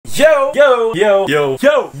Yo!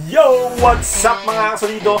 What's up mga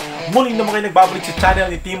kasolido? Muli naman kayo nagbabalik sa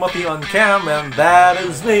channel ni Timothy on Cam, and that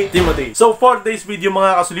is me, Timothy. So for today's video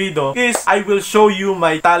mga kasolido is I will show you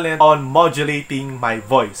my talent on modulating my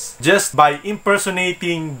voice just by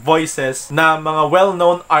impersonating voices na mga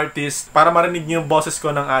well-known artists para marinig niyo yung boses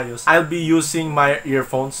ko ng ayos. I'll be using my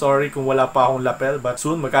earphones. Sorry kung wala pa akong lapel, but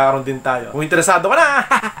soon magkakaroon din tayo. Kung interesado ka na,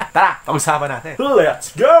 tara, pag-usapan natin.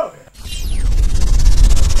 Let's go!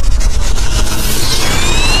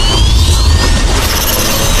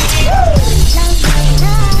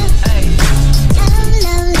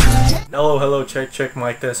 Hello, check,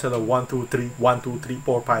 mic test. Hello, 1, 2, 3, 1, 2, 3,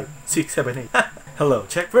 4, 5, 6, 7, 8. Hello,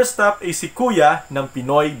 check. First up ay si Kuya ng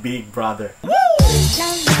Pinoy Big Brother.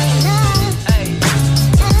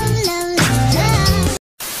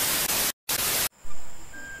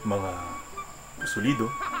 Mga kasolido,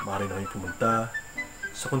 maaari na kayong pumunta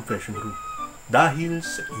sa confession room dahil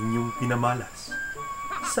sa inyong pinamalas.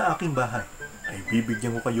 Sa aking bahay ay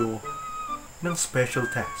bibigyan ko kayo ng special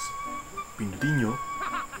task. Pindutin nyo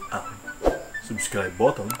ang subscribe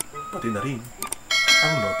button, pati na rin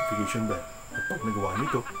ang notification bell. At pag nagawa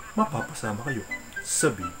nito, mapapasama kayo sa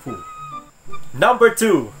Big Fool. Number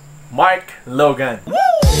 2, Mark Logan.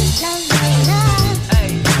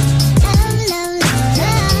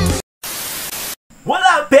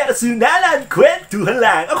 Walang personalan, kwentuhan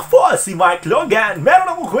lang. Ako po si Mark Logan.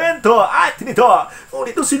 Meron akong kwento at nito.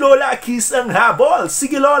 Ngunit si Lola Kiss ang habol.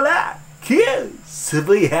 Sige Lola, kiss!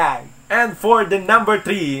 Sabayhan. And for the number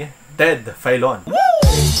 3, Ted Filon.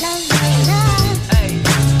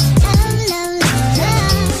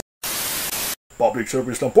 Public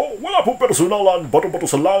service lang po. Wala pong personalan. Bato-bato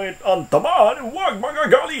sa langit ang tamaan. Huwag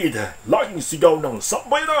magagalit. Laging sigaw ng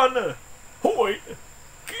sambayaran. Hoy!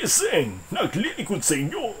 Kising, naglilingkod sa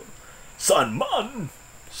inyo. Saan man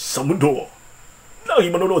sa mundo. Lagi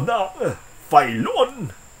manonood na Filon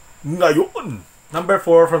ngayon. Number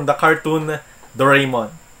 4 from the cartoon Doraemon,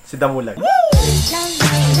 si Damulag.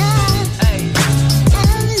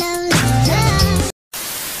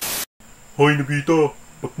 Hoy Nobita,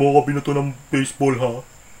 ba't mo ka binato ng baseball ha?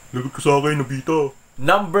 Lagot ka sa akin Nobita.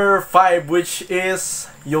 Number 5, which is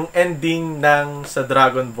yung ending ng sa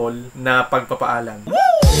Dragon Ball na pagpapaalam.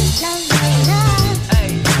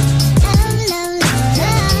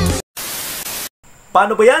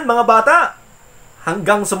 Paano ba yan mga bata?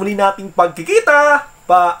 Hanggang sa muli nating pagkikita,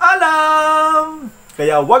 paalam!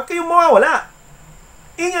 Kaya huwag kayong mawawala.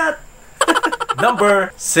 Ingat!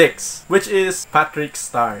 Number 6, which is Patrick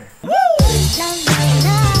Star.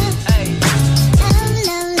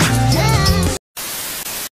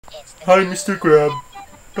 Hi Mr. Crab,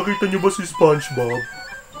 nakita niyo ba si SpongeBob?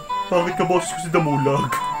 Bakit ka boses ko si Damulag?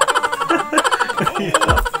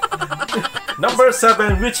 Number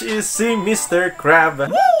 7, which is si Mr. Crab.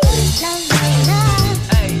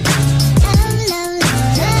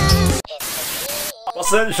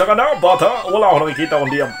 Pasensya ka na bata, wala akong nakikita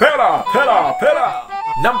kundi ang pera.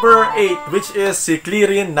 Number 8, which is si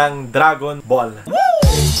Clearin ng Dragon Ball.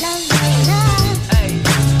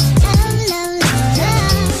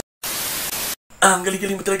 Ang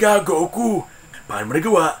galing-galing mo talaga, Goku. Paano mo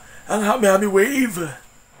nagawa ang hami-hami wave?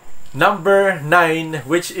 Number 9,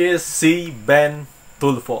 which is si Ben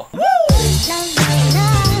Tulfo.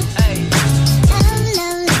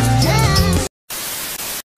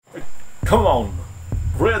 Come on,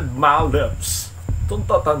 read my lips.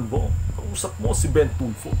 Tuntatan mo, kausap mo si Ben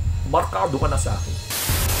Tulfo. Markado ka na sa akin.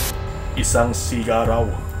 Isang sigaraw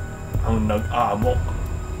ang nag-aamok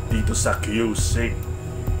dito sa QC.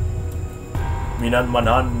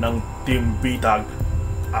 Minanmanan ng Team Bitag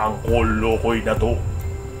ang kolokoy na to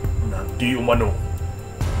na di umano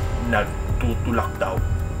nagtutulak daw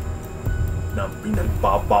na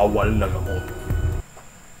pinagbabawal na gamot.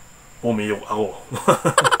 Pumiyok ako.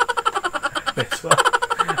 Next one.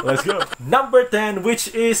 Let's go. Number 10, which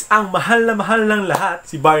is ang mahal na mahal ng lahat,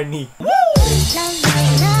 si Barney.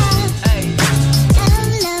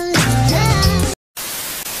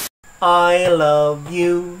 I love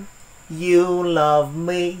you. You love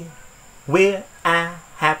me. We're a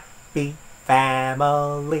happy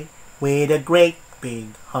family with a great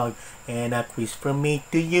big hug and a quiz from me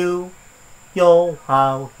to you. Yo,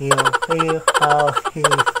 how, yo, how,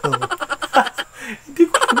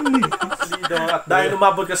 Hindi ko at dahil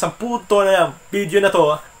umabot ka sa puto na yung video na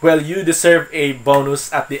to, well, you deserve a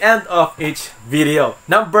bonus at the end of each video.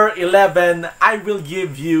 Number 11, I will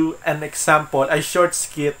give you an example, a short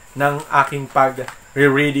skit ng aking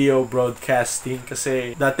radio broadcasting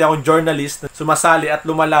kasi dati akong journalist na sumasali at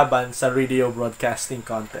lumalaban sa radio broadcasting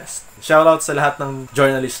contest. Shoutout sa lahat ng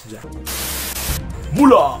journalist dyan.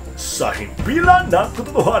 Mula sa himpilan ng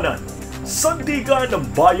katotohanan, sandigan ng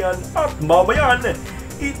bayan at mamayan,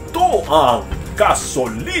 ito ang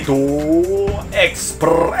Kasolido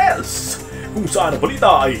Express! Kung saan ang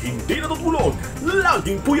balita ay hindi natutulog,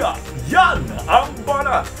 laging puya, yan ang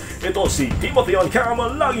banat! Ito si Timothy on Cam,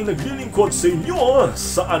 laging naglilingkod sa inyo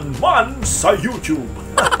saan man sa YouTube.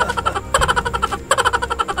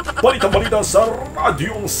 Balita-balita sa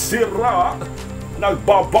radyong sira,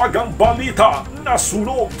 nagbabagang balita na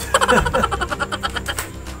sunog.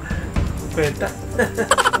 Kwenta.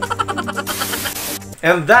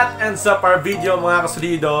 And that ends up our video, mga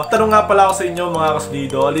kasolido. Tanong nga pala ako sa inyo, mga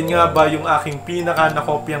kasolido, alin nga ba yung aking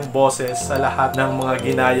pinaka-nakopyang boses sa lahat ng mga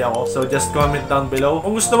ginaya ko? So just comment down below.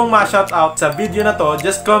 Kung gusto mong ma-shoutout sa video na to,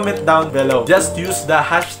 just comment down below. Just use the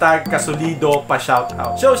hashtag kasolido pa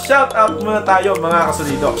shoutout. So shoutout muna tayo, mga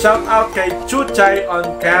kasolido. Shoutout kay Chuchay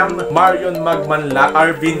on Cam, Marion Magmanlak,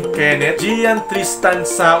 Arvin Kenneth, Gian Tristan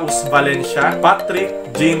Saus Valencia, Patrick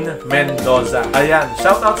Jean Mendoza. Ayan,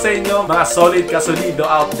 shoutout sa inyo, mga solid kasolido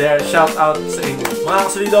out there. Shoutout sa inyo, mga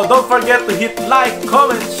kasolido. Don't forget to hit like,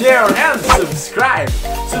 comment, share, and subscribe.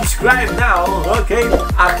 Subscribe now, okay?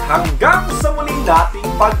 At hanggang sa muli nating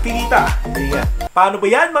pagkikita. Ayan. Paano ba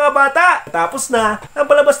yan, mga bata? Tapos na ang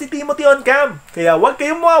palabas ni Timothy on Cam. Kaya huwag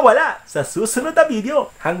kayong mawawala sa susunod na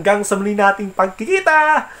video. Hanggang sa muli nating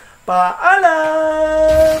pagkikita.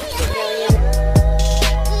 Paalam!